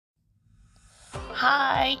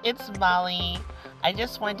Hi, it's Molly. I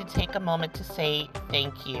just wanted to take a moment to say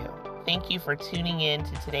thank you. Thank you for tuning in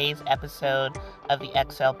to today's episode of the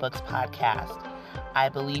Excel Books podcast. I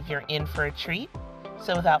believe you're in for a treat.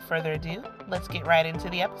 So without further ado, let's get right into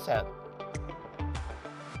the episode.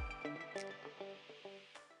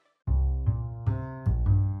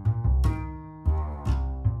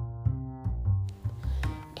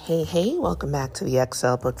 Hey, welcome back to the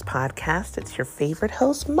Excel Books podcast. It's your favorite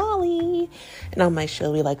host, Molly. And on my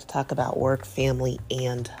show, we like to talk about work, family,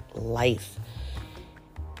 and life.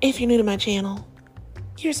 If you're new to my channel,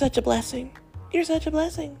 you're such a blessing. You're such a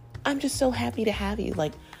blessing. I'm just so happy to have you.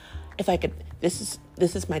 Like, if I could, this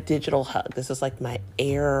is my digital hug. This is like my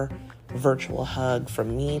air virtual hug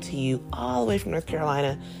from me to you, all the way from North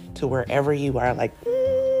Carolina to wherever you are. Like,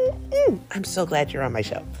 I'm so glad you're on my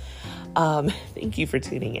show. Thank you for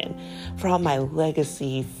tuning in. For all my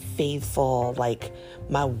legacy, faithful, like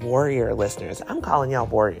my warrior listeners, I'm calling y'all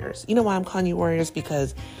warriors. You know why I'm calling you warriors?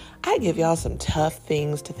 Because I give y'all some tough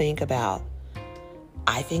things to think about.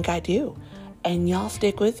 I think I do. And y'all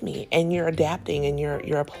stick with me and you're adapting and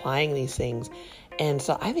you're applying these things. And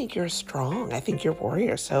so I think you're strong. I think you're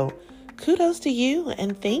warrior. So kudos to you.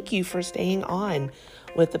 And thank you for staying on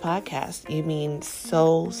with the podcast. You mean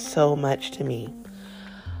so much to me.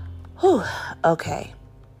 Whew, okay,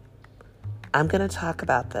 I'm going to talk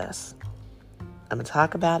about this. I'm going to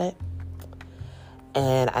talk about it.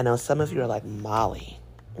 And I know some of you are like, Molly,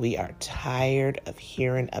 we are tired of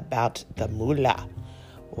hearing about the moolah.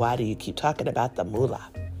 Why do you keep talking about the moolah?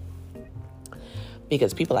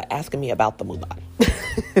 Because people are asking me about the moolah.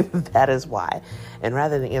 That is why. And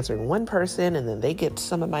rather than answering one person and then they get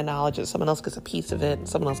some of my knowledge and someone else gets a piece of it and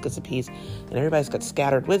someone else gets a piece and everybody's got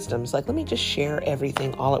scattered wisdoms, like, let me just share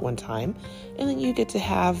everything all at one time. And then you get to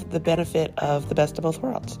have the benefit of the best of both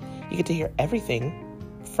worlds. You get to hear everything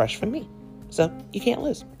fresh from me. So you can't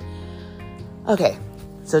lose. Okay,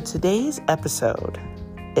 so today's episode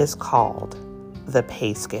is called The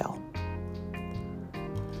Payscale.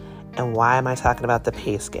 And why am I talking about the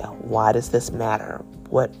pay scale? Why does this matter?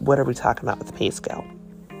 What are we talking about with the pay scale?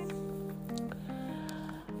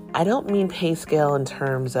 I don't mean pay scale in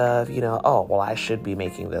terms of, I should be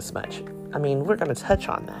making this much. I mean, we're going to touch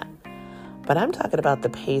on that. But I'm talking about the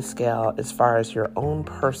pay scale as far as your own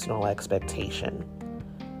personal expectation.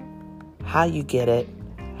 How you get it,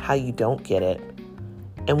 how you don't get it,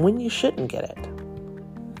 and when you shouldn't get it.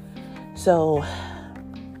 So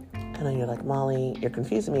I know you're like, Molly, you're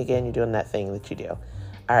confusing me again. You're doing that thing that you do.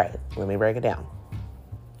 All right, let me break it down.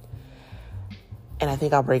 And I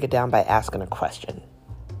think I'll break it down by asking a question.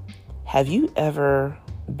 Have you ever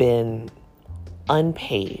been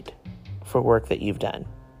unpaid for work that you've done?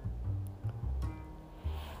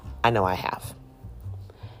 I know I have.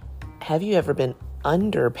 Have you ever been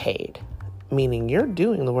underpaid? Meaning you're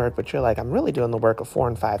doing the work, but you're like, I'm really doing the work of 4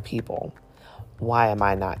 and 5 people. Why am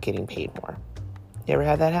I not getting paid more? You ever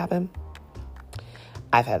had that happen?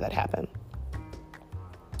 I've had that happen.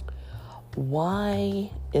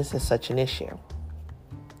 Why is this such an issue?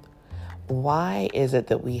 Why is it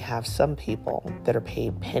that we have some people that are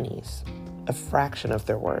paid pennies, a fraction of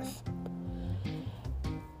their worth?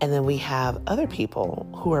 And then we have other people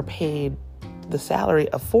who are paid the salary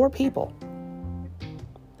of 4 people.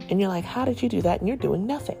 And you're like, how did you do that? And you're doing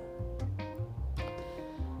nothing.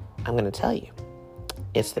 I'm going to tell you,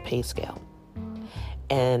 it's the pay scale.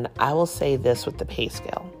 And I will say this with the pay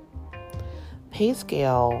scale. Pay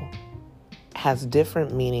scale has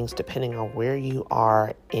different meanings depending on where you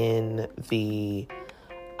are in the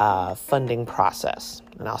funding process.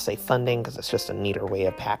 And I'll say funding because it's just a neater way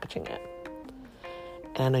of packaging it.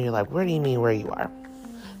 And I know you're like, where do you mean where you are?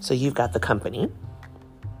 So you've got the company.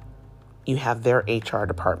 You have their HR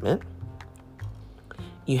department.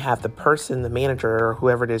 You have the person, the manager, or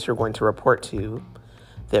whoever it is you're going to report to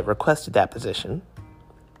that requested that position.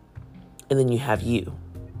 And then you have you.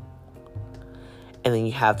 And then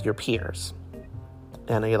you have your peers.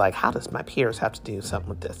 And I know you're like, how does my peers have to do something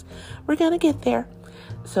with this? We're going to get there.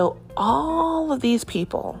 So all of these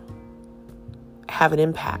people have an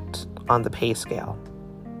impact on the pay scale.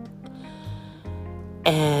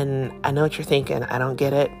 And I know what you're thinking. I don't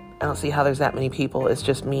get it. I don't see how there's that many people. It's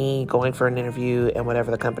just me going for an interview and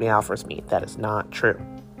whatever the company offers me. That is not true.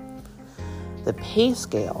 The pay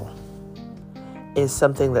scale is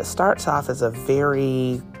something that starts off as a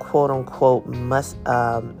very quote-unquote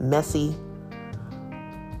messy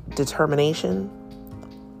determination.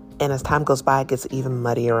 And as time goes by, it gets even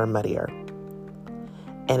muddier and muddier.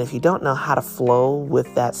 And if you don't know how to flow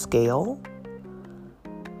with that scale,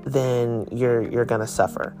 then you're going to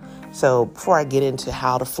suffer. So before I get into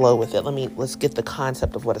how to flow with it, let's get the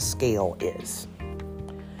concept of what a scale is.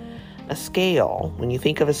 A scale, when you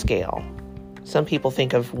think of a scale, some people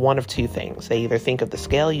think of one of two things. They either think of the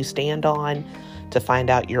scale you stand on to find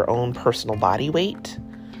out your own personal body weight,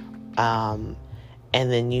 and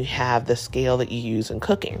then you have the scale that you use in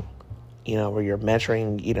cooking, where you're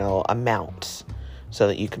measuring, amounts so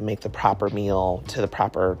that you can make the proper meal to the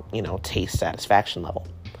proper, taste satisfaction level.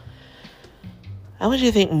 I want you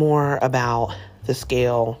to think more about the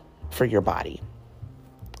scale for your body.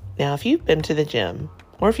 Now, if you've been to the gym,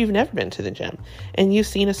 or if you've never been to the gym and you've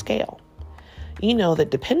seen a scale, you know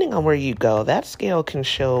that depending on where you go, that scale can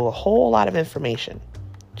show a whole lot of information.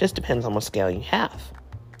 Just depends on what scale you have.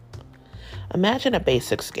 Imagine a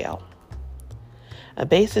basic scale. A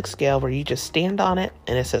basic scale where you just stand on it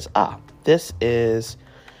and it says, this is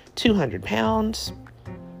 200 pounds.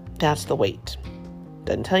 That's the weight.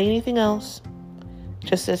 Doesn't tell you anything else.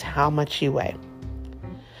 Just says how much you weigh.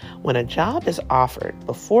 When a job is offered,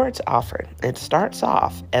 before it's offered, it starts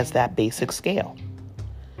off as that basic scale.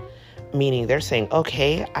 Meaning they're saying,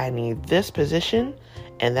 okay, I need this position,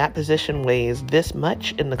 and that position weighs this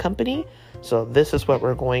much in the company, so this is what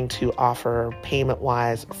we're going to offer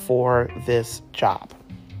payment-wise for this job.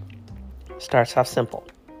 Starts off simple.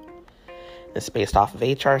 It's based off of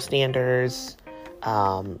HR standards,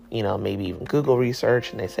 maybe even Google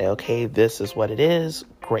research, and they say, okay, this is what it is.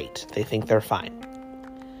 Great. They think they're fine.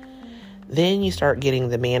 Then you start getting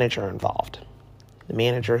the manager involved, the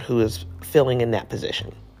manager who is filling in that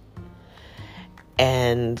position.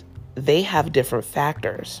 And they have different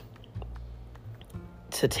factors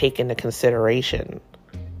to take into consideration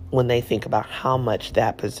when they think about how much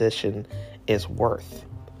that position is worth.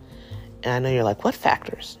 And I know you're like, what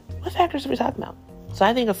factors? What factors are we talking about? So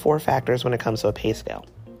I think of 4 factors when it comes to a pay scale.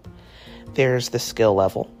 There's the skill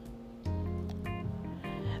level.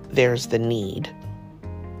 There's the need.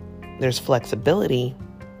 There's flexibility,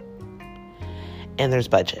 and there's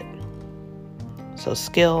budget. So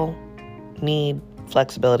skill, need,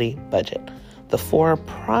 flexibility, budget. The 4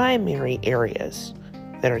 primary areas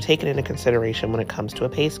that are taken into consideration when it comes to a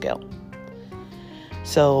pay scale.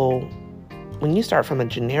 So when you start from a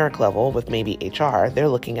generic level with maybe HR, they're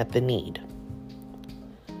looking at the need.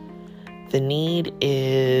 The need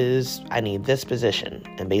is, I need this position.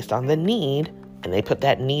 And based on the need, and they put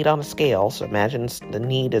that need on a scale. So imagine the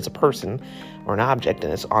need is a person or an object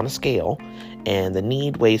and it's on a scale. And the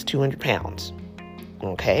need weighs 200 pounds.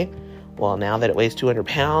 Okay. Well, now that it weighs 200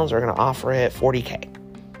 pounds, we're going to offer it $40,000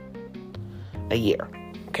 a year.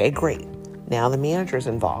 Okay, great. Now the manager's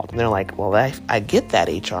involved. And they're like, well, I get that,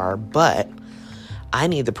 HR, but I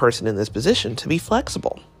need the person in this position to be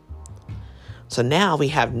flexible. So now we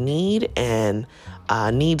have need, and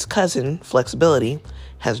need's cousin, flexibility,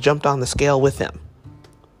 has jumped on the scale with them.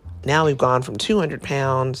 Now we've gone from 200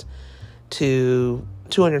 pounds to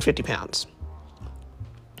 250 pounds.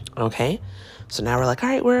 Okay. So now we're like, all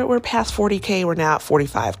right, we're past $40,000. We're now at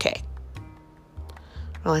 $45,000.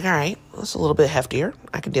 We're like, all right, that's a little bit heftier.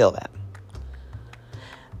 I can deal with that.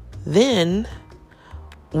 Then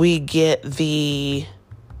we get the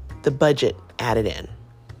budget added in.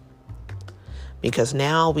 Because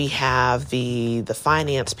now we have the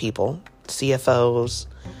finance people, CFOs,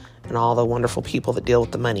 and all the wonderful people that deal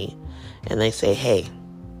with the money. And they say, hey,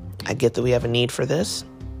 I get that we have a need for this.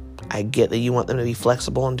 I get that you want them to be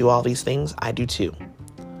flexible and do all these things. I do too.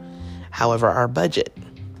 However, our budget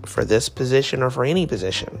for this position or for any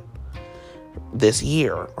position this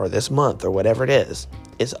year or this month or whatever it is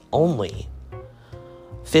only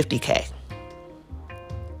 $50,000.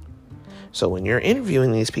 So when you're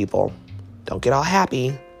interviewing these people, don't get all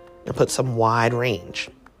happy and put some wide range.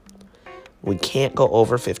 We can't go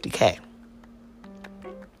over $50,000.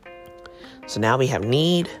 So now we have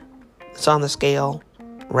need. It's on the scale,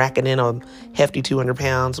 racking in a hefty 200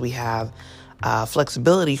 pounds. We have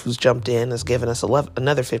flexibility, who's jumped in, has given us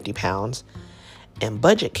another 50 pounds. And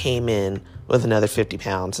budget came in with another 50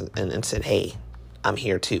 pounds and said, hey, I'm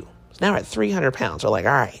here too. So now we're at 300 pounds. We're like,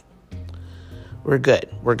 all right, we're good.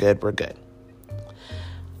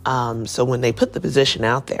 So when they put the position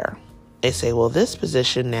out there, they say, well, this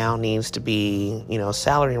position now needs to be,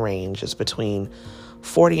 salary range is between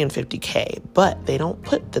 40 and 50K, but they don't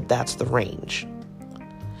put that that's the range.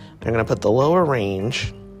 They're going to put the lower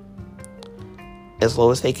range as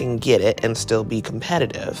low as they can get it and still be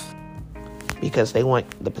competitive, because they want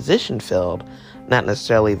the position filled, not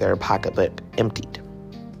necessarily their pocketbook emptied.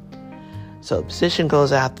 So the position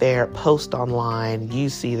goes out there, post online, you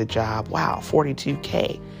see the job, wow,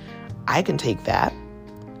 $42K. I can take that.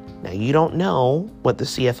 Now, you don't know what the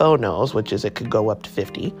CFO knows, which is it could go up to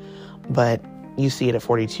 50, but you see it at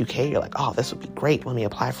 $42K, you're like, oh, this would be great. Let me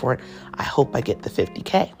apply for it. I hope I get the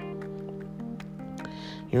 $50K.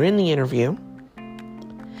 You're in the interview,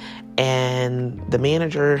 and the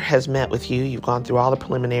manager has met with you. You've gone through all the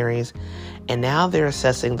preliminaries, and now they're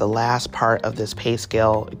assessing the last part of this pay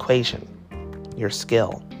scale equation, your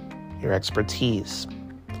skill, your expertise.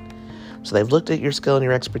 So they've looked at your skill and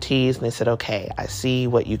your expertise, and they said, okay, I see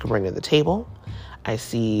what you can bring to the table. I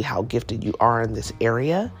see how gifted you are in this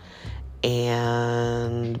area.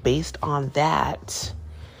 And based on that,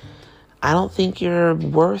 I don't think you're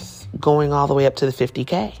worth going all the way up to the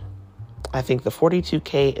 50K. I think the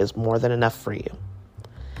 42K is more than enough for you.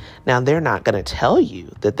 Now, they're not going to tell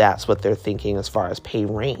you that that's what they're thinking as far as pay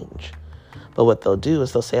range. But what they'll do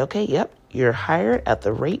is they'll say, okay, yep, you're hired at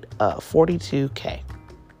the rate of 42K.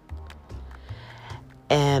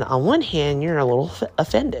 And on one hand, you're a little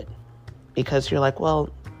offended because you're like, well,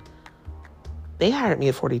 they hired me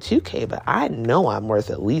at 42K, but I know I'm worth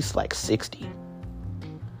at least like 60.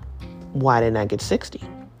 Why didn't I get 60?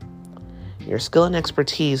 Your skill and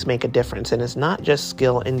expertise make a difference, and it's not just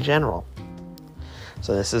skill in general.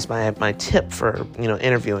 So this is my tip for,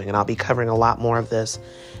 interviewing, and I'll be covering a lot more of this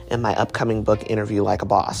in my upcoming book, Interview Like a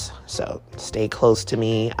Boss. So stay close to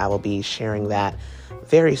me. I will be sharing that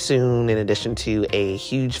very soon, in addition to a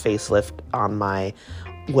huge facelift on my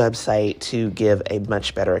website to give a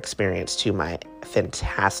much better experience to my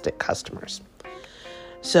fantastic customers.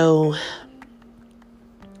 So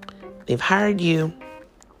they've hired you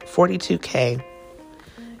 42K.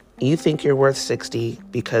 You think you're worth 60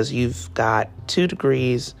 because you've got 2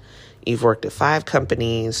 degrees, you've worked at 5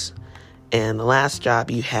 companies, and the last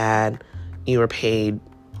job you had, you were paid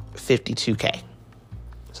 52K.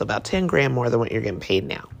 So about 10 grand more than what you're getting paid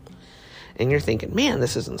now. And you're thinking, man,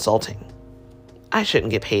 this is insulting. I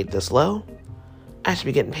shouldn't get paid this low. I should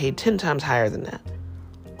be getting paid 10 times higher than that.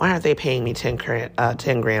 Why aren't they paying me 10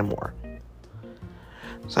 grand more?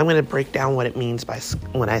 So I'm going to break down what it means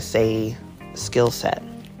when I say skill set.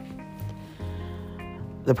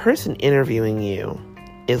 The person interviewing you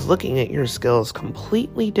is looking at your skills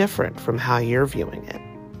completely different from how you're viewing it.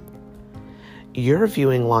 You're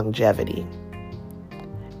viewing longevity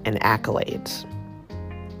and accolades.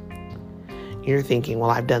 You're thinking,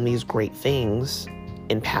 well, I've done these great things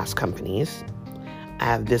in past companies. I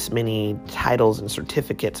have this many titles and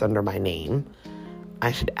certificates under my name.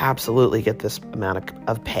 I should absolutely get this amount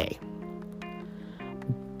of pay.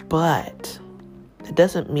 But it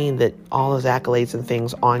doesn't mean that all those accolades and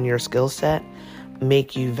things on your skill set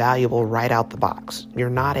make you valuable right out the box. You're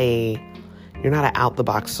not an out the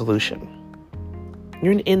box solution.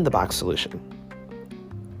 You're an in the box solution.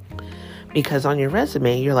 Because on your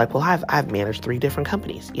resume, you're like, well, I've managed 3 different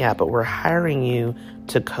companies. Yeah, but we're hiring you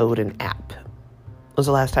to code an app. When was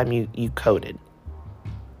the last time you coded?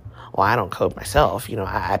 Well, I don't code myself.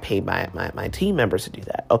 I pay my team members to do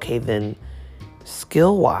that. Okay, then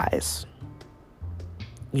skill-wise,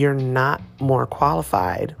 you're not more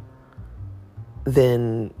qualified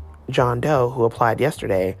than John Doe, who applied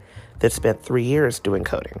yesterday, that spent 3 years doing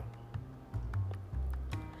coding.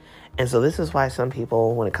 And so this is why some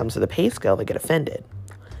people, when it comes to the pay scale, they get offended.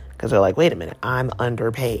 Because they're like, wait a minute, I'm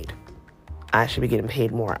underpaid. I should be getting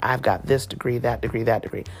paid more. I've got this degree, that degree, that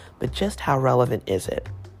degree. But just how relevant is it?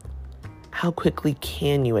 How quickly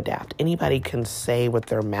can you adapt? Anybody can say with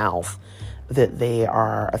their mouth that they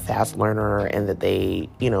are a fast learner and that they,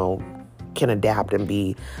 can adapt and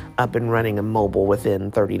be up and running and mobile within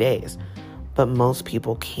 30 days. But most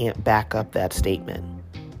people can't back up that statement.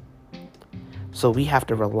 So we have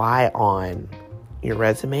to rely on your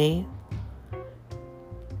resume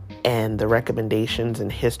and the recommendations and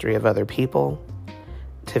history of other people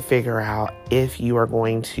to figure out if you are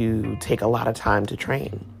going to take a lot of time to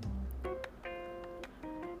train.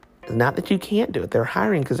 Not that you can't do it. They're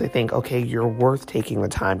hiring because they think, okay, you're worth taking the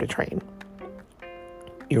time to train.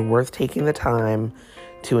 You're worth taking the time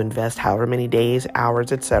to invest however many days,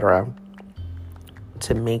 hours, etc.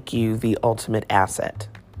 to make you the ultimate asset.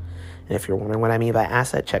 And if you're wondering what I mean by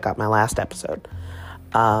asset, check out my last episode.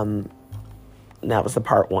 That was the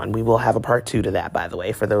part 1. We will have a part 2 to that, by the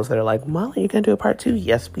way. For those that are like, Molly, you're going to do a part 2?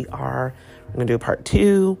 Yes, we are. We're going to do a part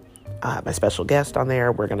 2. My special guest on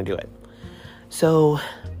there. We're going to do it. So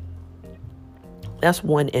that's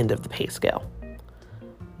one end of the pay scale.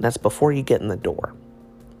 That's before you get in the door.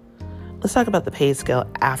 Let's talk about the pay scale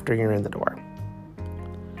after you're in the door.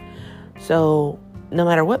 So no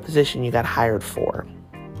matter what position you got hired for,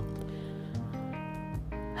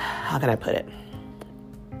 how can I put it?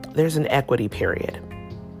 There's an equity period.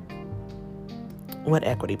 What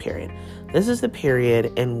equity period? This is the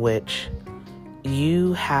period in which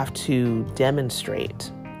you have to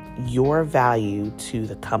demonstrate your value to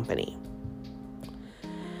the company.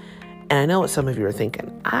 And I know what some of you are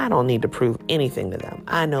thinking. I don't need to prove anything to them.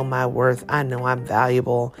 I know my worth. I know I'm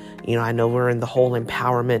valuable. I know we're in the whole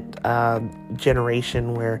empowerment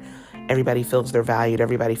generation where everybody feels they're valued.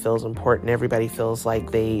 Everybody feels important. Everybody feels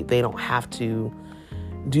like they don't have to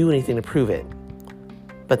do anything to prove it.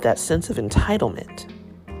 But that sense of entitlement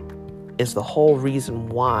is the whole reason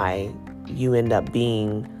why you end up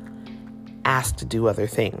being asked to do other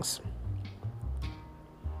things.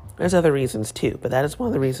 There's other reasons too, but that is one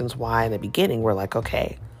of the reasons why in the beginning we're like,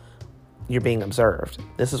 okay, you're being observed.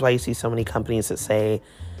 This is why you see so many companies that say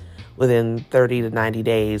within 30 to 90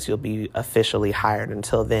 days, you'll be officially hired.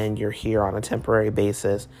 Until then, you're here on a temporary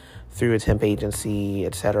basis through a temp agency,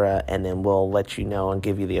 etc. And then we'll let you know and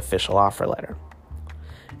give you the official offer letter.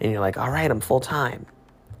 And you're like, all right, I'm full time.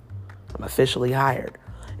 I'm officially hired.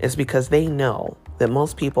 It's because they know that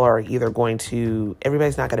most people are either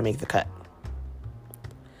everybody's not going to make the cut.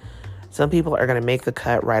 Some people are going to make the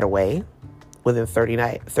cut right away within 30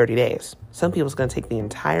 days. Some people's going to take the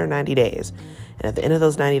entire 90 days. And at the end of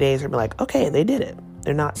those 90 days, they're going to be like, okay, they did it.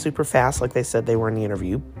 They're not super fast like they said they were in the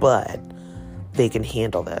interview, but they can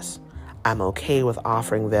handle this. I'm okay with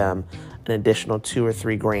offering them an additional $2,000 or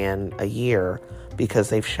 $3,000 a year because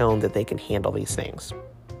they've shown that they can handle these things.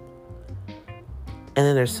 And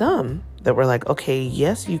then there's some that were like, okay,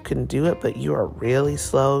 yes, you can do it, but you are really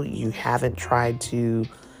slow. You haven't tried to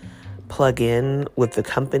plug in with the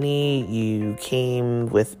company. You came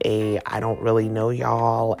with I don't really know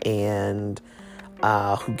y'all and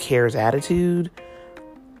who cares attitude.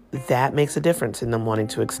 That makes a difference in them wanting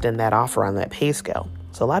to extend that offer on that pay scale.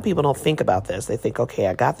 So a lot of people don't think about this. They think, okay,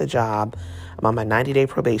 I got the job. I'm on my 90-day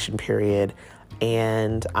probation period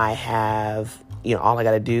and I have, all I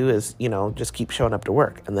got to do is, just keep showing up to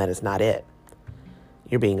work. And that is not it.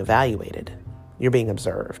 You're being evaluated. You're being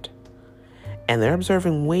observed. And they're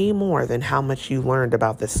observing way more than how much you learned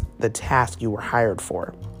about the task you were hired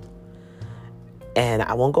for. And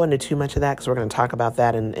I won't go into too much of that because we're going to talk about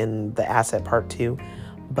that in the asset part 2.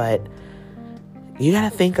 But you got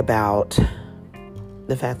to think about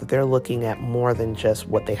the fact that they're looking at more than just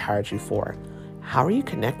what they hired you for. How are you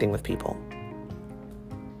connecting with people?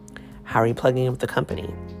 How are you plugging in with the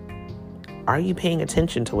company? Are you paying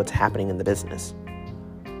attention to what's happening in the business?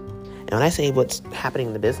 And when I say what's happening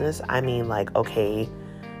in the business, I mean like, okay,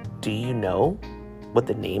 do you know what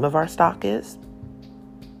the name of our stock is?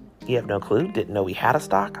 You have no clue? Didn't know we had a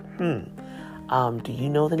stock? Do you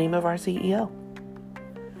know the name of our CEO?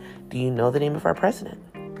 Do you know the name of our president?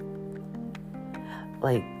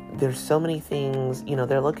 Like, there's so many things,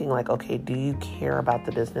 they're looking like, okay, do you care about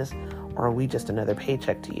the business or are we just another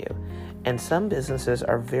paycheck to you? And some businesses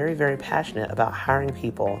are very, very passionate about hiring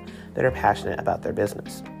people that are passionate about their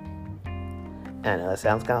business. And it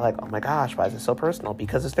sounds kind of like, oh my gosh, why is it so personal?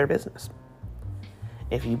 Because it's their business.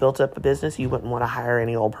 If you built up a business, you wouldn't want to hire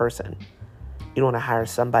any old person. You want to hire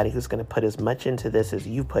somebody who's going to put as much into this as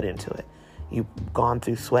you put into it. You've gone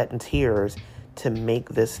through sweat and tears to make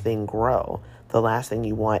this thing grow. The last thing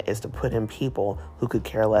you want is to put in people who could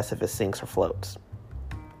care less if it sinks or floats.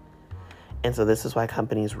 And so this is why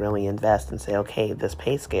companies really invest and say, okay, this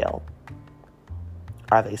pay scale,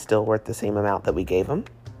 are they still worth the same amount that we gave them?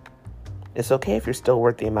 It's okay if you're still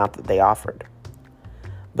worth the amount that they offered.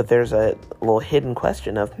 But there's a little hidden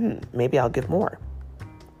question of, maybe I'll give more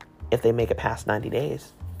if they make it past 90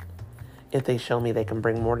 days. If they show me they can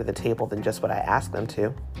bring more to the table than just what I asked them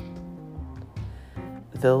to.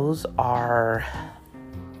 Those are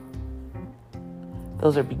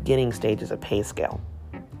beginning stages of pay scale.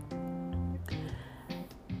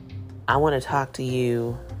 I want to talk to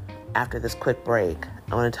you after this quick break.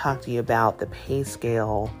 I want to talk to you about the pay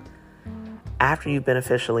scale after you've been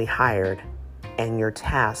officially hired and your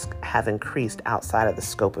tasks have increased outside of the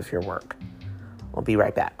scope of your work. We'll be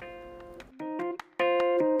right back.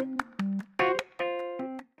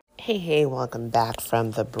 Hey, welcome back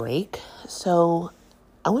from the break. So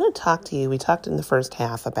I want to talk to you. We talked in the first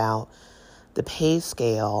half about the pay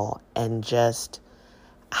scale and just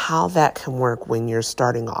how that can work when you're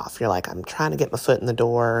starting off. You're like, I'm trying to get my foot in the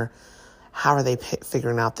door. How are they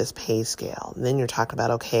figuring out this pay scale? And then you're talking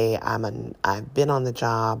about, okay, I've been on the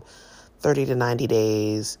job 30 to 90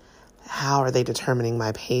 days. How are they determining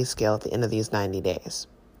my pay scale at the end of these 90 days?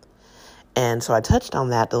 And so I touched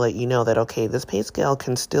on that to let you know that, okay, this pay scale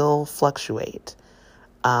can still fluctuate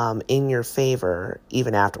in your favor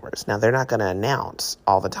even afterwards. Now, they're not going to announce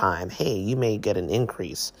all the time, hey, you may get an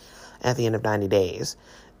increase at the end of 90 days.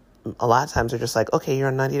 A lot of times they're just like, okay, you're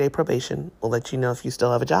on 90-day probation. We'll let you know if you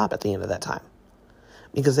still have a job at the end of that time.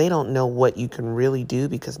 Because they don't know what you can really do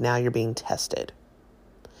because now you're being tested.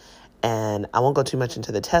 And I won't go too much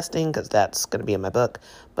into the testing because that's going to be in my book,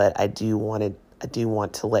 but I do want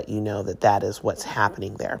to let you know that that is what's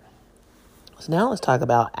happening there. So now let's talk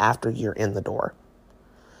about after you're in the door.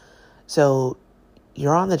 So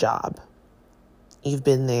you're on the job. You've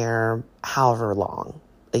been there however long,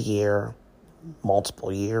 a year,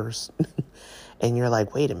 multiple years, and you're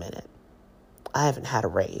like, wait a minute, I haven't had a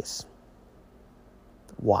raise.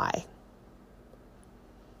 Why?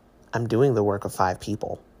 I'm doing the work of 5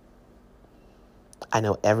 people. I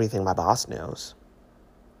know everything my boss knows.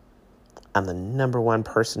 I'm the number 1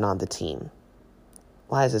 person on the team.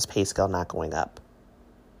 Why is this pay scale not going up?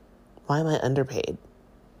 Why am I underpaid?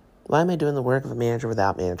 Why am I doing the work of a manager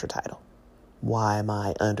without manager title? Why am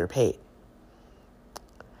I underpaid?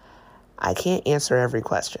 I can't answer every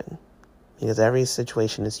question because every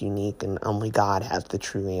situation is unique and only God has the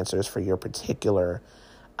true answers for your particular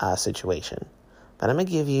situation. But I'm going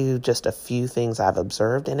to give you just a few things I've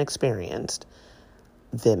observed and experienced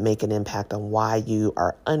that make an impact on why you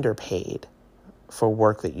are underpaid for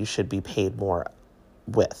work that you should be paid more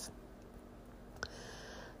with.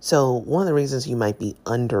 So one of the reasons you might be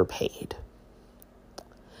underpaid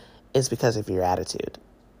is because of your attitude.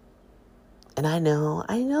 And I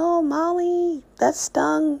know, Molly, that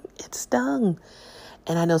stung. It stung.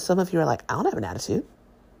 And I know some of you are like, I don't have an attitude.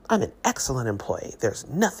 I'm an excellent employee. There's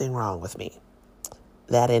nothing wrong with me.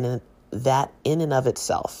 That in and of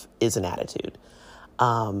itself is an attitude.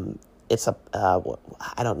 It's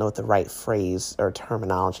I don't know what the right phrase or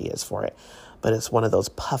terminology is for it, but it's one of those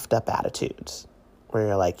puffed up attitudes where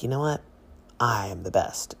you're like, you know what? I am the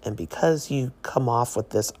best. And because you come off with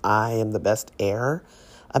this I am the best air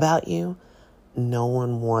about you, no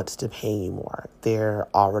one wants to pay you more. They're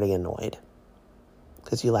already annoyed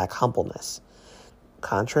because you lack humbleness.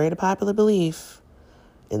 Contrary to popular belief,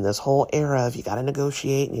 in this whole era of you got to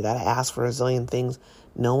negotiate and you got to ask for a zillion things,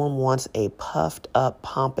 no one wants a puffed up,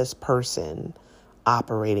 pompous person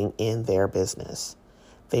operating in their business.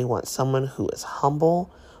 They want someone who is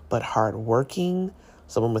humble but hardworking,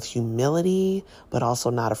 someone with humility but also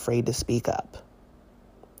not afraid to speak up.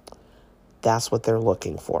 That's what they're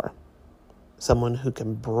looking for. Someone who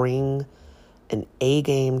can bring an A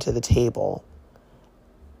game to the table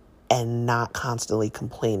and not constantly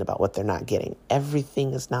complain about what they're not getting.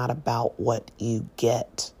 Everything is not about what you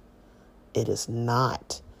get. It is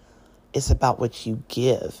not. It's about what you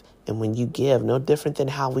give. And when you give, no different than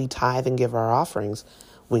how we tithe and give our offerings,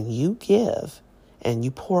 when you give and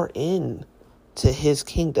you pour in to his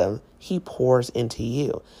kingdom, he pours into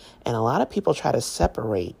you. And a lot of people try to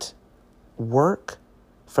separate work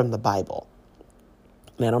from the Bible.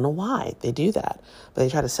 And I don't know why they do that, but they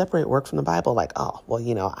try to separate work from the Bible. Like, oh,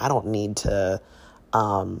 well, I don't need to,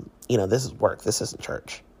 this is work. This isn't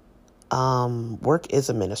church. Work is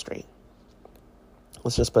a ministry.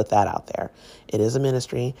 Let's just put that out there. It is a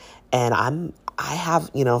ministry. And I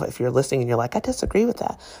have, if you're listening and you're like, I disagree with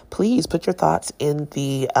that, please put your thoughts in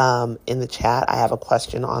the chat. I have a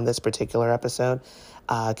question on this particular episode,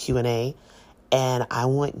 Q&A. And I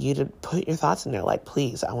want you to put your thoughts in there. Like,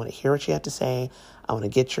 please, I want to hear what you have to say. I want to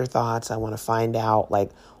get your thoughts. I want to find out,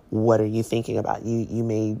 what are you thinking about? You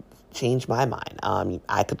may change my mind.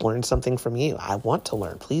 I could learn something from you. I want to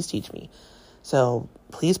learn. Please teach me. So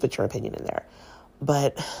please put your opinion in there.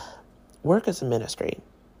 But work is a ministry.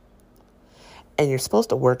 And you're supposed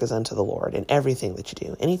to work as unto the Lord in everything that you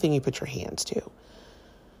do, anything you put your hands to.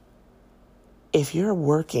 If you're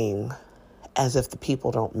working as if the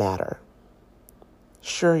people don't matter,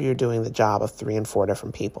 sure, you're doing the job of 3 and 4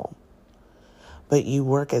 different people, but you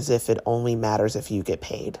work as if it only matters if you get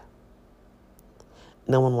paid.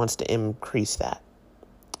 No one wants to increase that.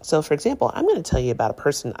 So, for example, I'm going to tell you about a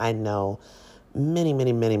person I know many,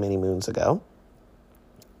 many, many, many moons ago,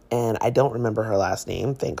 and I don't remember her last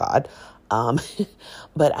name, thank God,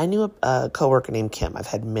 but I knew a coworker named Kim. I've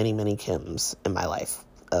had many, many Kims in my life.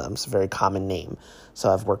 It's a very common name, so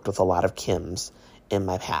I've worked with a lot of Kims in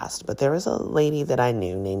my past, but there was a lady that I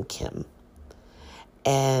knew named Kim,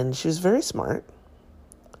 and she was very smart,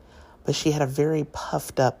 but she had a very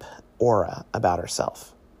puffed up aura about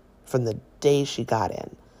herself. From the day she got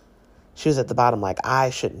in, she was at the bottom like, I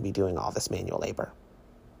shouldn't be doing all this manual labor.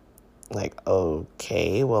 Like,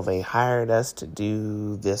 okay, well, they hired us to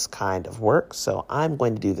do this kind of work, so I'm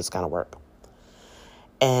going to do this kind of work.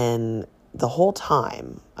 And the whole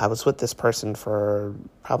time I was with this person for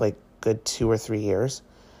probably good 2 or 3 years.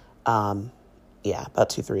 About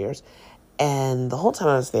 2-3 years. And the whole time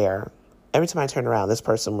I was there, every time I turned around, this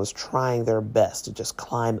person was trying their best to just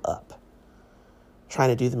climb up, trying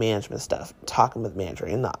to do the management stuff, talking with the manager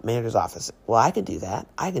in the manager's office. Well, I can do that.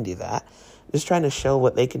 Just trying to show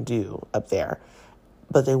what they can do up there.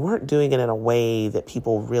 but they weren't doing it in a way that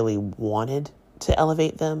people really wanted to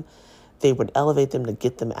elevate them. They would elevate them to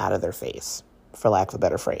get them out of their face, for lack of a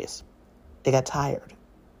better phrase. They got tired.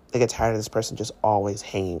 They got tired of this person just always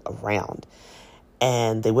hanging around.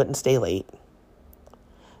 And they wouldn't stay late.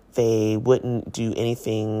 They wouldn't do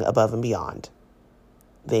anything above and beyond.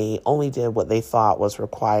 They only did what they thought was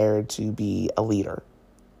required to be a leader.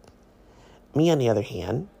 Me, on the other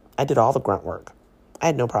hand, I did all the grunt work. I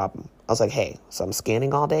had no problem. I was like, hey, so I'm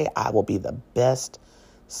scanning all day. I will be the best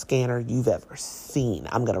scanner you've ever seen.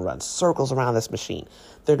 I'm going to run circles around this machine.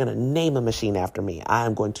 They're going to name a machine after me.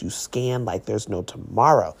 I'm going to scan like there's no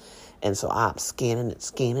tomorrow. And so I'm scanning and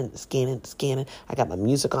scanning and scanning and scanning. I got my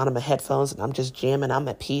music on in my headphones and I'm just jamming. I'm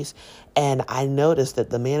at peace. And I noticed that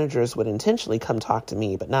the managers would intentionally come talk to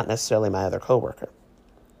me, but not necessarily my other coworker.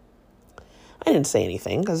 I didn't say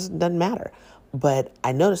anything because it doesn't matter. But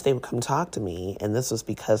I noticed they would come talk to me. And this was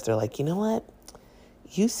because they're like, you know what?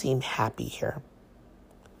 You seem happy here.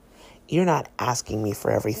 You're not asking me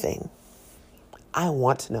for everything. I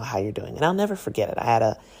want to know how you're doing. And I'll never forget it. I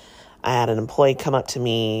had an employee come up to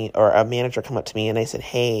me, or a manager come up to me, and they said,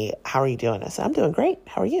 hey, how are you doing? I said, I'm doing great.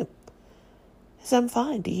 How are you? He said, I'm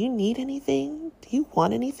fine. Do you need anything? Do you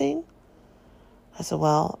want anything? I said,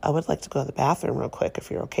 well, I would like to go to the bathroom real quick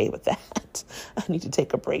if you're okay with that. I need to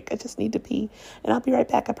take a break. I just need to pee. And I'll be right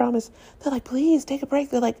back, I promise. They're like, please take a break.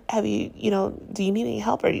 They're like, do you need any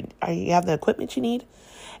help? Are you have the equipment you need?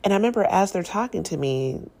 And I remember as they're talking to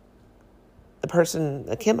me, the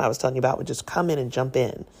person, Kim I was telling you about, would just come in and jump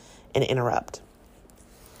in and interrupt.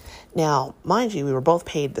 Now, mind you, we were both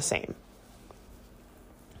paid the same.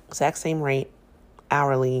 Exact same rate,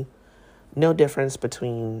 hourly, no difference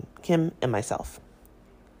between Kim and myself.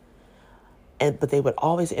 But they would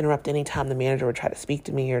always interrupt anytime the manager would try to speak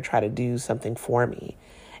to me or try to do something for me.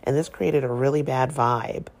 And this created a really bad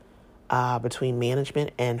vibe between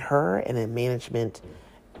management and her, and then management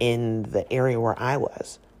in the area where I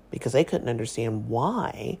was, because they couldn't understand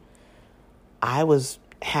why I was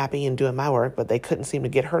happy and doing my work, but they couldn't seem to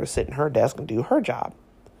get her to sit in her desk and do her job.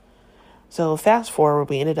 So fast forward,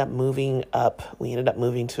 we ended up moving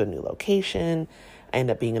to a new location. I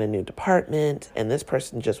ended up being in a new department, and this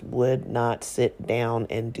person just would not sit down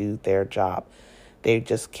and do their job. They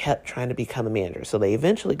just kept trying to become a manager. So they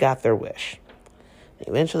eventually got their wish. They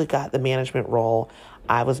eventually got the management role.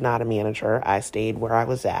 I was not a manager. I stayed where I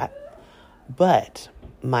was at. But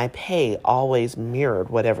my pay always mirrored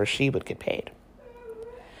whatever she would get paid.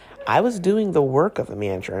 I was doing the work of a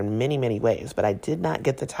manager in many, many ways, but I did not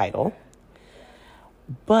get the title.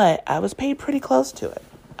 But I was paid pretty close to it.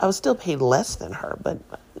 I was still paid less than her, but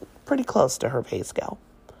pretty close to her pay scale.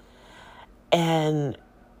 And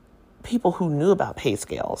people who knew about pay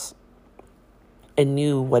scales and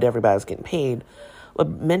knew what everybody was getting paid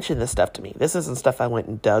would mention this stuff to me. This isn't stuff I went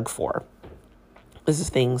and dug for. This is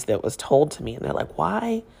things that was told to me. And they're like,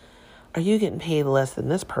 why are you getting paid less than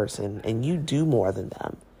this person and you do more than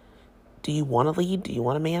them? Do you want to lead? Do you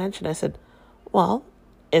want to manage? And I said, well,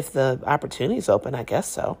 if the opportunity's open, I guess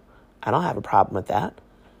so. I don't have a problem with that.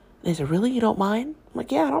 And they said, really? You don't mind? I'm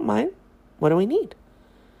like, yeah, I don't mind. What do we need?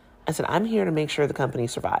 I said, I'm here to make sure the company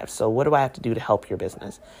survives. So what do I have to do to help your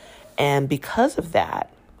business? And because of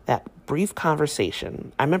that brief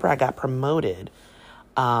conversation, I remember I got promoted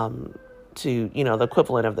to, the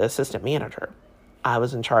equivalent of the assistant manager. I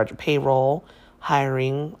was in charge of payroll,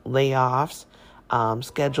 hiring, layoffs,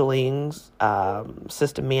 scheduling,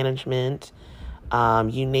 system management,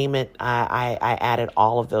 you name it. I added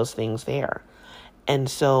all of those things there. And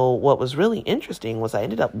so what was really interesting was I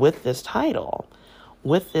ended up with this title,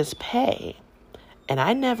 with this pay, and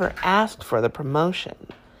I never asked for the promotion.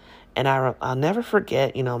 And I'll never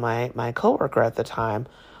forget, my coworker at the time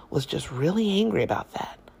was just really angry about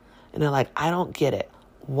that. And they're like, I don't get it.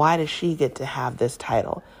 Why does she get to have this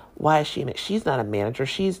title? Why is she's not a manager.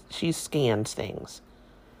 She scans things.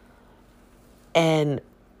 And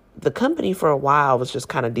the company for a while was just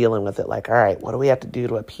kind of dealing with it like, all right, what do we have to do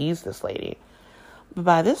to appease this lady? But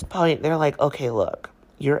by this point, they're like, okay, look,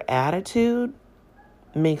 your attitude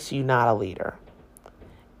makes you not a leader.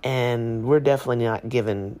 And we're definitely not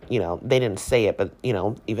giving, they didn't say it, but,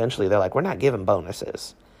 eventually they're like, we're not giving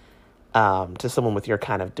bonuses to someone with your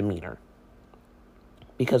kind of demeanor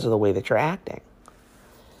because of the way that you're acting.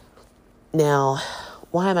 Now,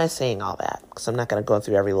 why am I saying all that? Because I'm not going to go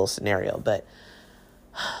through every little scenario, but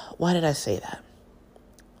why did I say that?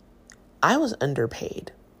 I was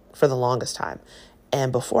underpaid for the longest time.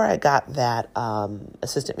 And before I got that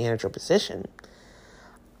assistant manager position,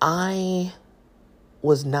 I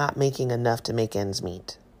was not making enough to make ends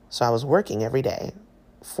meet. So I was working every day,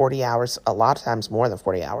 40 hours, a lot of times more than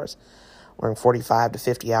 40 hours, working 45 to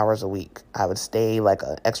 50 hours a week. I would stay like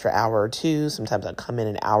an extra hour or two. Sometimes I'd come in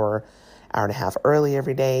an hour and a half early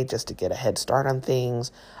every day just to get a head start on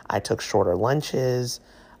things. I took shorter lunches.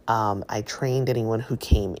 I trained anyone who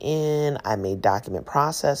came in. I made document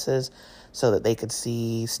processes so that they could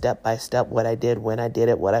see step by step what I did, when I did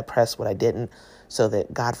it, what I pressed, what I didn't, so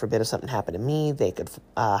that, God forbid, if something happened to me, they could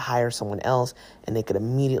hire someone else and they could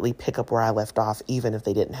immediately pick up where I left off, even if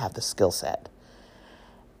they didn't have the skill set.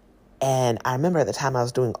 And I remember at the time I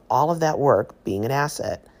was doing all of that work, being an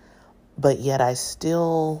asset, but yet I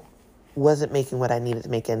still wasn't making what I needed to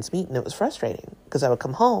make ends meet. And it was frustrating because I would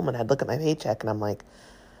come home and I'd look at my paycheck and I'm like,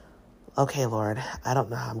 okay, Lord, I don't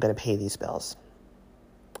know how I'm going to pay these bills.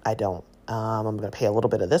 I don't. I'm going to pay a little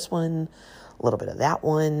bit of this one, a little bit of that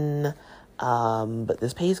one. But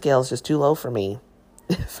this pay scale is just too low for me,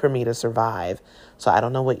 for me to survive. So I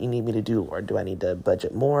don't know what you need me to do, Lord. Do I need to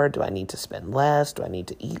budget more? Do I need to spend less? Do I need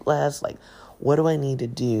to eat less? Like, what do I need to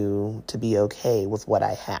do to be okay with what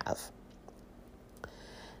I have?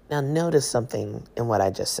 Now, notice something in what I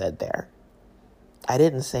just said there. I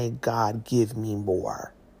didn't say, God, give me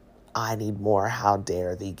more. I need more. How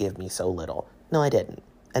dare thee give me so little? No, I didn't.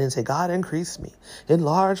 I didn't say, God, increase me,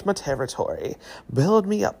 enlarge my territory, build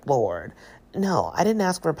me up, Lord. No, I didn't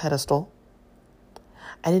ask for a pedestal.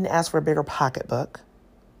 I didn't ask for a bigger pocketbook.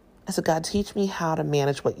 I said, God, teach me how to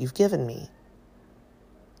manage what you've given me.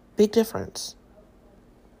 Big difference.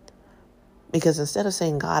 Because instead of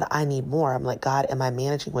saying, God, I need more, I'm like, God, am I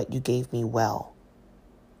managing what you gave me well?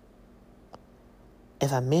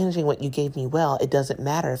 If I'm managing what you gave me well, it doesn't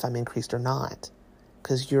matter if I'm increased or not,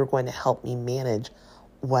 because you're going to help me manage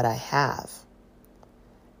what I have.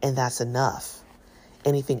 And that's enough.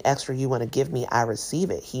 Anything extra you want to give me, I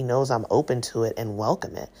receive it. He knows I'm open to it and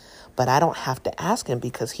welcome it. But I don't have to ask him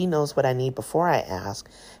because he knows what I need before I ask.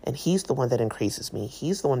 And he's the one that increases me.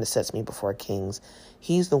 He's the one that sets me before kings.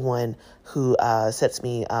 He's the one who sets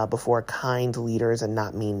me before kind leaders and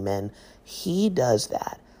not mean men. He does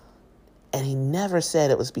that. And he never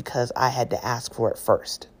said it was because I had to ask for it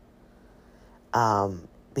first.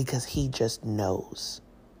 Because he just knows.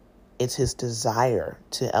 It's his desire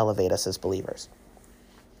to elevate us as believers.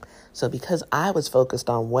 So because I was focused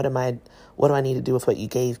on what do I need to do with what you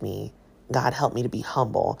gave me, God helped me to be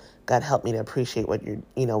humble. God helped me to appreciate what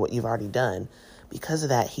you've already done. Because of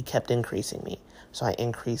that, he kept increasing me. So I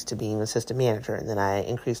increased to being assistant manager, and then I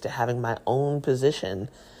increased to having my own position,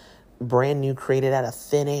 brand new, created out of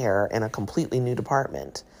thin air in a completely new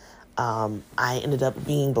department. I ended up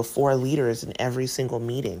being before leaders in every single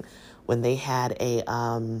meeting when they had a,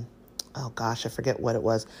 I forget what it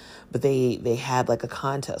was, but they had like a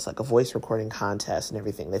contest, like a voice recording contest and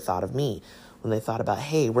everything. They thought of me when they thought about,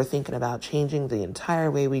 hey, we're thinking about changing the entire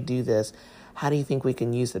way we do this. How do you think we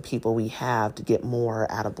can use the people we have to get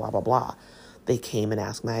more out of blah, blah, blah? They came and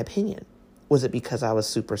asked my opinion. Was it because I was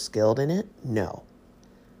super skilled in it? No,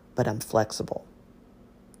 but I'm flexible.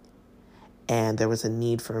 And there was a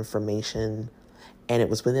need for information, and it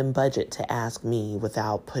was within budget to ask me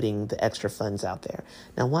without putting the extra funds out there.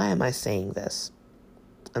 Now, why am I saying this?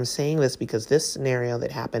 I'm saying this because this scenario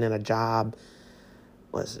that happened in a job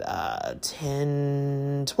was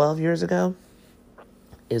 10, 12 years ago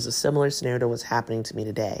is a similar scenario to what's happening to me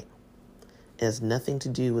today. It has nothing to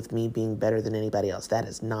do with me being better than anybody else. That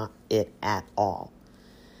is not it at all.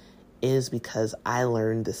 It is because I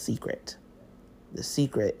learned the secret. The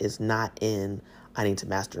secret is not in, I need to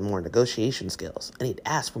master more negotiation skills. I need to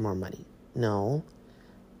ask for more money. No,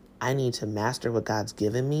 I need to master what God's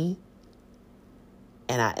given me.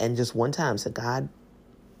 And just one time said, God,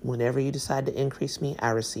 whenever you decide to increase me, I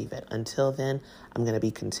receive it. Until then, I'm going to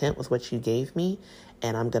be content with what you gave me.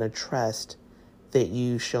 And I'm going to trust that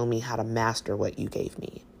you show me how to master what you gave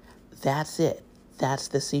me. That's it. That's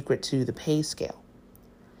the secret to the pay scale.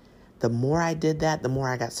 The more I did that, the more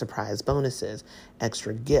I got surprise bonuses,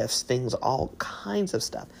 extra gifts, things, all kinds of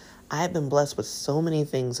stuff. I have been blessed with so many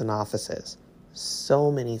things in offices.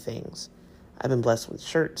 So many things. I've been blessed with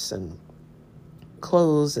shirts and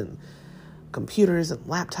clothes and computers and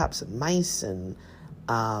laptops and mice. And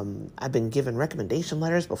I've been given recommendation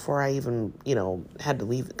letters before I even, had to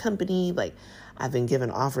leave the company. Like, I've been given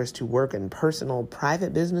offers to work in personal,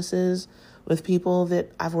 private businesses with people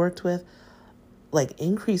that I've worked with. Like,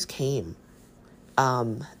 increase came.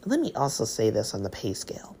 Let me also say this on the pay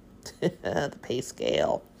scale. The pay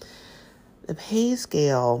scale. The pay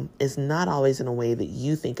scale is not always in a way that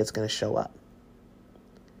you think it's going to show up.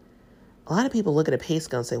 A lot of people look at a pay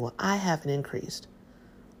scale and say, well, I haven't increased.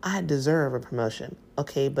 I deserve a promotion.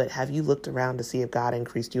 Okay, but have you looked around to see if God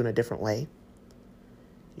increased you in a different way?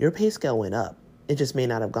 Your pay scale went up. It just may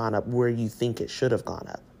not have gone up where you think it should have gone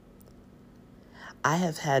up. I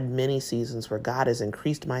have had many seasons where God has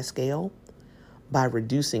increased my scale by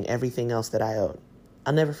reducing everything else that I owed.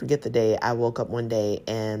 I'll never forget the day I woke up one day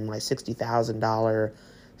and my $60,000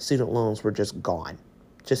 student loans were just gone.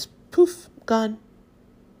 Just poof, gone.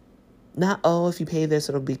 Not, oh, if you pay this,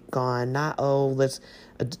 it'll be gone. Not, oh, let's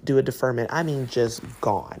do a deferment. I mean, just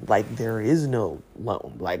gone. Like, there is no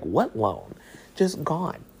loan. Like, what loan? Just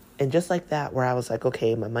gone. And just like that, where I was like,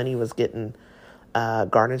 okay, my money was getting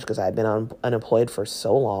garnished because I had been unemployed for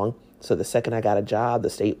so long. So the second I got a job, the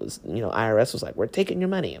state was, IRS was like, we're taking your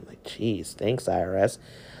money. I'm like, geez, thanks, IRS.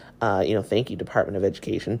 Thank you, Department of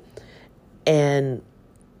Education. And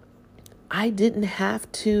I didn't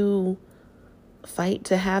have to fight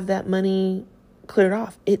to have that money cleared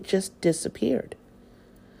off. It just disappeared.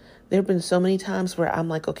 There have been so many times where I'm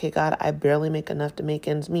like, okay, God, I barely make enough to make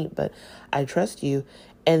ends meet, but I trust you.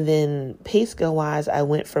 And then Payscale wise, I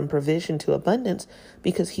went from provision to abundance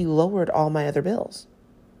because he lowered all my other bills.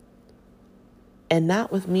 And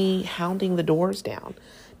not with me hounding the doors down.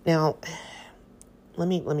 Now, let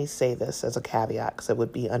me say this as a caveat, because it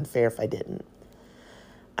would be unfair if I didn't.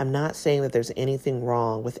 I'm not saying that there's anything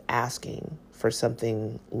wrong with asking for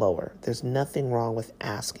something lower. There's nothing wrong with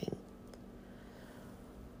asking.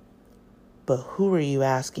 But who are you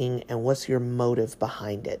asking, and what's your motive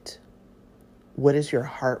behind it? What is your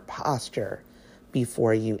heart posture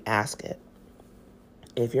before you ask it?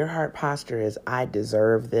 If your heart posture is, I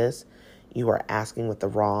deserve this, you are asking with the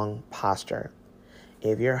wrong posture.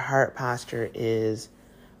 If your heart posture is,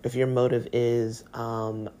 if your motive is,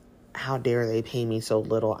 how dare they pay me so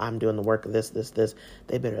little? I'm doing the work of this.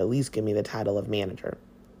 They better at least give me the title of manager.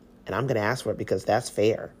 And I'm going to ask for it because that's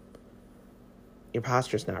fair. Your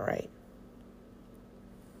posture's not right.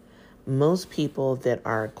 Most people that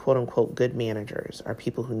are quote unquote good managers are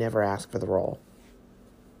people who never ask for the role.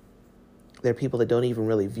 They're people that don't even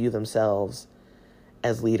really view themselves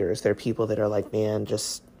as leaders. They're people that are like, man,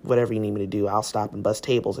 just whatever you need me to do, I'll stop and bust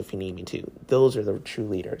tables if you need me to. Those are the true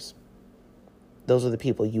leaders. Those are the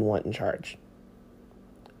people you want in charge.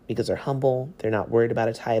 Because they're humble, they're not worried about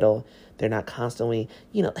a title, they're not constantly,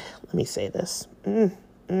 let me say this.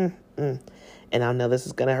 And I know this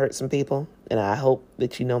is going to hurt some people, and I hope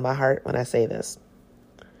that you know my heart when I say this.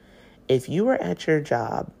 If you are at your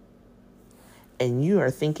job and you are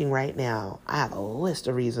thinking right now, I have a list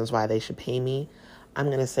of reasons why they should pay me, I'm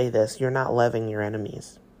going to say this: you're not loving your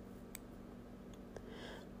enemies.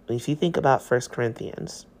 If you think about 1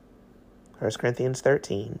 Corinthians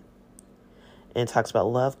 13, and it talks about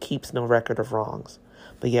love keeps no record of wrongs.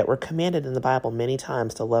 But yet we're commanded in the Bible many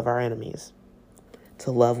times to love our enemies,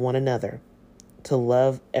 to love one another, to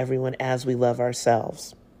love everyone as we love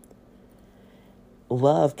ourselves.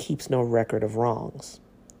 Love keeps no record of wrongs.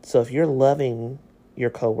 So if you're loving your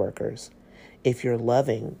coworkers, if you're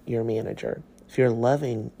loving your manager, if you're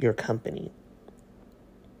loving your company,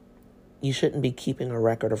 you shouldn't be keeping a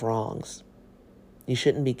record of wrongs. You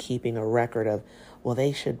shouldn't be keeping a record of, well,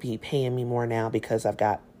 they should be paying me more now because I've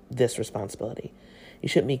got this responsibility. You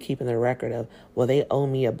shouldn't be keeping the record of, well, they owe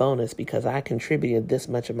me a bonus because I contributed this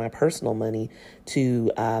much of my personal money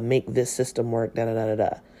to make this system work,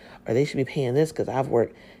 Or they should be paying this because I've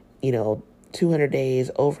worked, 200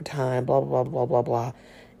 days overtime, blah, blah, blah, blah, blah, blah.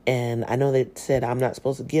 And I know they said I'm not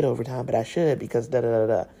supposed to get overtime, but I should because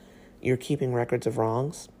You're keeping records of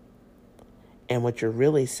wrongs. And what you're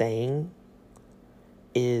really saying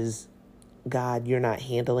is, God, you're not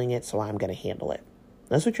handling it, so I'm going to handle it.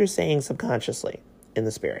 That's what you're saying subconsciously in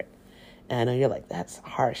the spirit. And I know you're like, that's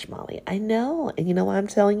harsh, Molly. I know. And you know why I'm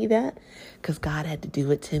telling you that? Because God had to do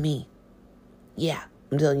it to me. Yeah,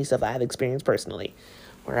 I'm telling you stuff I have experienced personally,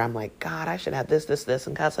 where I'm like, God, I should have this.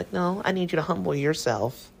 And God's like, no, I need you to humble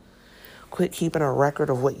yourself. Quit keeping a record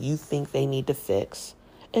of what you think they need to fix,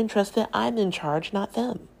 and trust that I'm in charge, not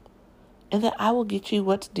them. And that I will get you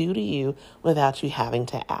what's due to you without you having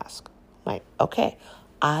to ask. Like, okay,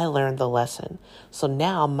 I learned the lesson. So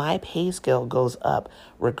now my pay scale goes up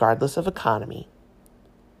regardless of economy,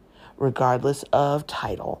 regardless of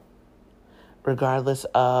title, regardless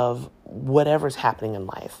of whatever's happening in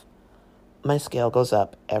life. My scale goes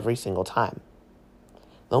up every single time.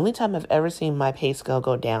 The only time I've ever seen my pay scale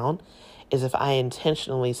go down is if I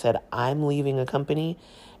intentionally said, I'm leaving a company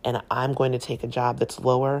and I'm going to take a job that's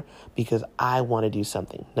lower because I want to do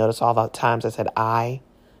something. Notice all the times I said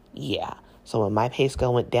yeah. So when my pay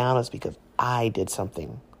scale went down, it's because I did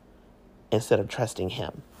something instead of trusting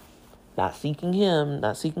him. Not seeking him,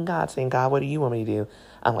 not seeking God, saying, God, what do you want me to do?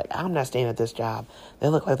 I'm like, I'm not staying at this job. They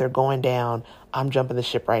look like they're going down. I'm jumping the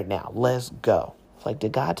ship right now. Let's go. It's like,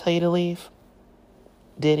 did God tell you to leave?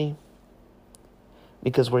 Did he?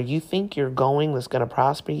 Because where you think you're going that's going to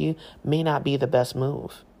prosper you may not be the best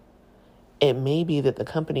move. It may be that the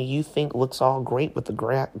company you think looks all great with the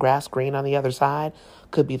grass green on the other side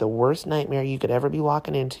could be the worst nightmare you could ever be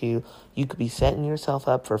walking into. You could be setting yourself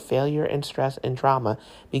up for failure and stress and drama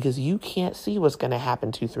because you can't see what's going to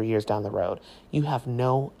happen 2-3 years down the road. You have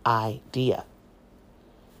no idea.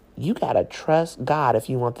 You got to trust God if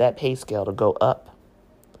you want that pay scale to go up.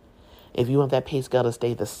 If you want that pay scale to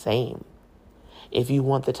stay the same. If you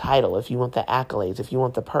want the title, if you want the accolades, if you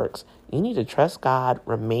want the perks, you need to trust God,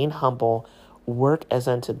 remain humble, work as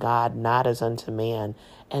unto God, not as unto man,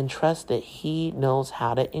 and trust that He knows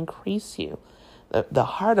how to increase you. The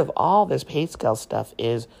heart of all this pay scale stuff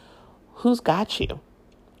is who's got you.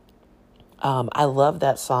 I love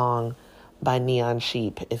that song by Neon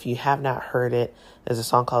Sheep. If you have not heard it, there's a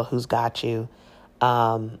song called Who's Got You,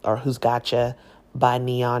 or Who's Gotcha by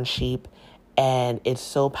Neon Sheep. And it's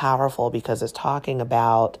so powerful because it's talking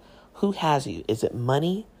about who has you. Is it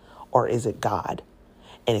money or is it God?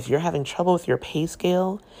 And if you're having trouble with your pay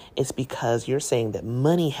scale, it's because you're saying that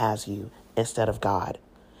money has you instead of God.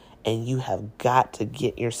 And you have got to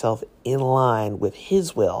get yourself in line with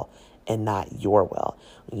His will and not your will.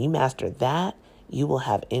 When you master that, you will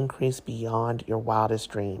have increase beyond your wildest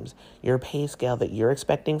dreams. Your pay scale that you're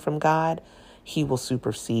expecting from God, He will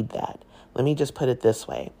supersede that. Let me just put it this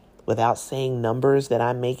way. Without saying numbers that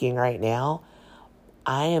I'm making right now,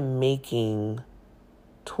 I am making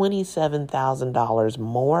 $27,000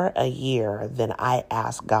 more a year than I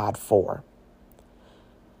asked God for.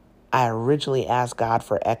 I originally asked God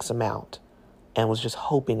for X amount and was just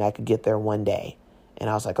hoping I could get there one day. And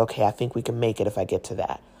I was like, okay, I think we can make it if I get to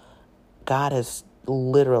that. God has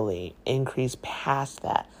literally increased past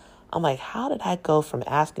that. I'm like, how did I go from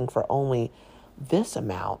asking for only this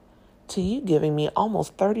amount to you giving me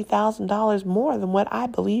almost $30,000 more than what I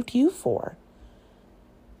believed you for?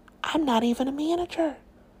 I'm not even a manager.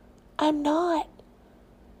 I'm not.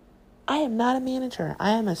 I am not a manager.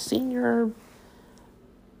 I am a senior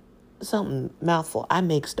something mouthful. I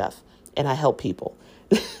make stuff and I help people.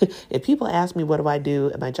 If people ask me, what do I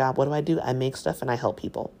do at my job? What do I do? I make stuff and I help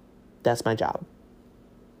people. That's my job.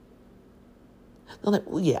 They're like,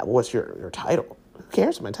 well, yeah, what's your title? Who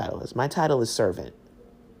cares what my title is? My title is servant.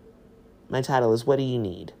 My title is, what do you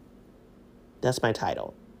need? That's my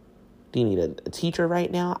title. Do you need a teacher right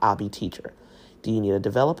now? I'll be teacher. Do you need a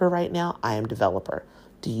developer right now? I am developer.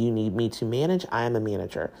 Do you need me to manage? I am a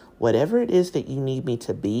manager. Whatever it is that you need me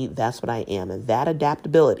to be, that's what I am. And that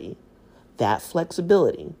adaptability, that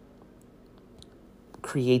flexibility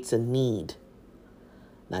creates a need.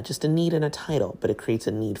 Not just a need and a title, but it creates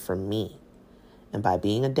a need for me. And by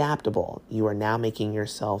being adaptable, you are now making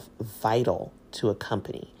yourself vital to a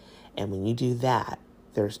company. And when you do that,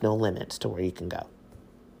 there's no limits to where you can go.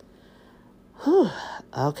 Whew.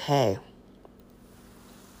 Okay.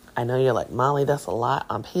 I know you're like, Molly, that's a lot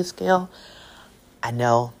on Payscale. I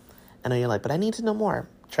know you're like, but I need to know more.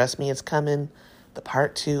 Trust me, it's coming. The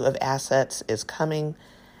part 2 of assets is coming.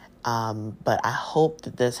 But I hope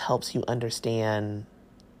that this helps you understand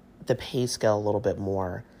the pay scale a little bit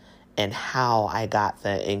more and how I got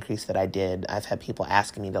the increase that I did. I've had people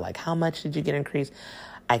asking me, they're like, how much did you get increased?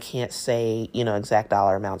 I can't say, exact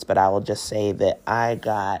dollar amounts, but I will just say that I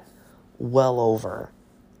got well over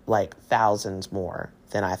like thousands more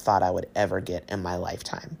than I thought I would ever get in my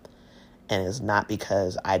lifetime. And it's not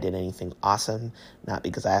because I did anything awesome, not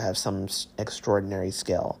because I have some extraordinary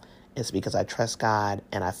skill. It's because I trust God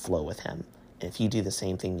and I flow with Him. And if you do the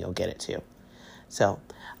same thing, you'll get it too. So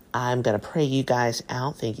I'm going to pray you guys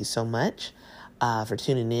out. Thank you so much for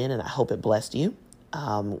tuning in, and I hope it blessed you.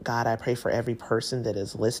 God, I pray for every person that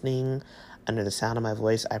is listening under the sound of my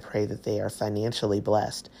voice. I pray that they are financially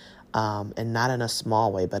blessed, and not in a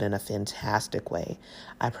small way, but in a fantastic way.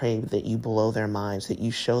 I pray that you blow their minds, that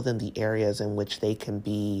you show them the areas in which they can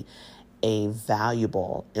be a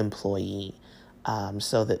valuable employee,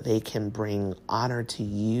 so that they can bring honor to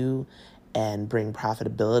you and bring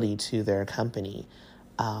profitability to their company.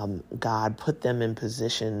 God, put them in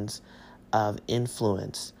positions of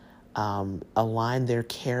influence, align their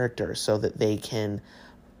character so that they can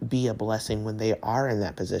be a blessing when they are in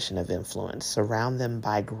that position of influence. Surround them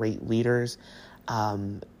by great leaders.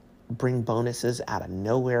 Bring bonuses out of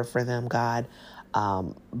nowhere for them, God.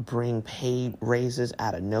 Bring pay raises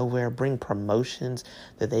out of nowhere. Bring promotions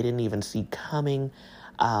that they didn't even see coming.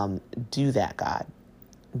 Do that, God.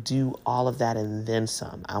 Do all of that and then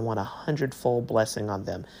some. I want 100-fold blessing on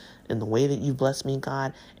them. In the way that you bless me,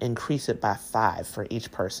 God, increase it by 5 for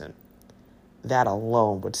each person. That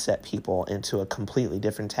alone would set people into a completely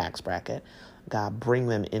different tax bracket. God, bring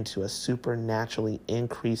them into a supernaturally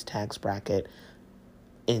increased tax bracket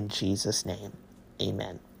In Jesus' name,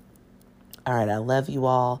 amen. All right, I love you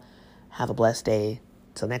all. Have a blessed day.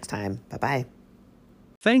 Till next time, bye-bye.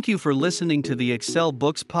 Thank you for listening to the Excel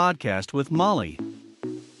Books podcast with Molly.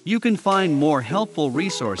 You can find more helpful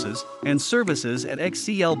resources and services at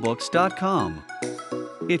xelbooks.com.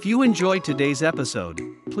 If you enjoyed today's episode,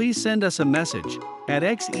 please send us a message at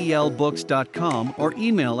xelbooks.com or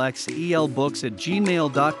email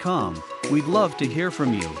xelbooks@gmail.com. We'd love to hear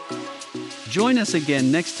from you. Join us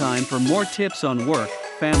again next time for more tips on work,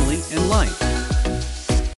 family, and life.